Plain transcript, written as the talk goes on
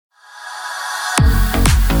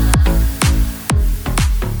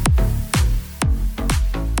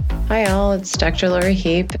Hi all, it's Dr. Lori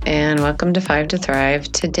Heap and welcome to 5 to Thrive.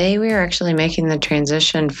 Today we are actually making the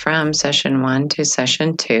transition from session 1 to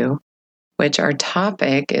session 2, which our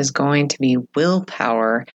topic is going to be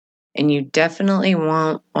willpower, and you definitely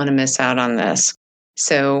won't want to miss out on this.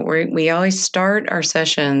 So we always start our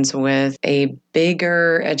sessions with a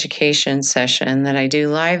bigger education session that I do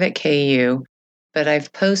live at KU, but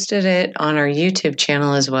I've posted it on our YouTube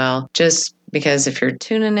channel as well, just because if you're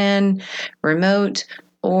tuning in remote,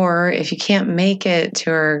 or if you can't make it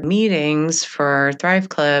to our meetings for our Thrive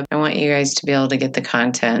Club, I want you guys to be able to get the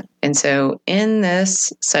content. And so in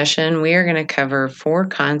this session, we are going to cover 4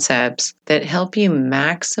 concepts that help you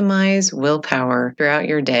maximize willpower throughout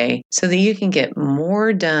your day so that you can get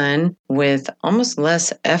more done with almost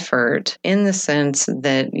less effort, in the sense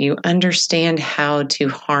that you understand how to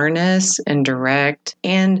harness and direct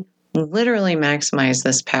and literally maximize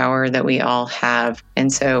this power that we all have.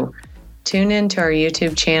 And so tune into our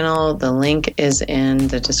YouTube channel. The link is in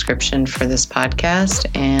the description for this podcast,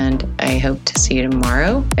 and I hope to see you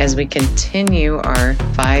tomorrow as we continue our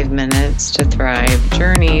 5 minutes to thrive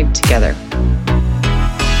journey together.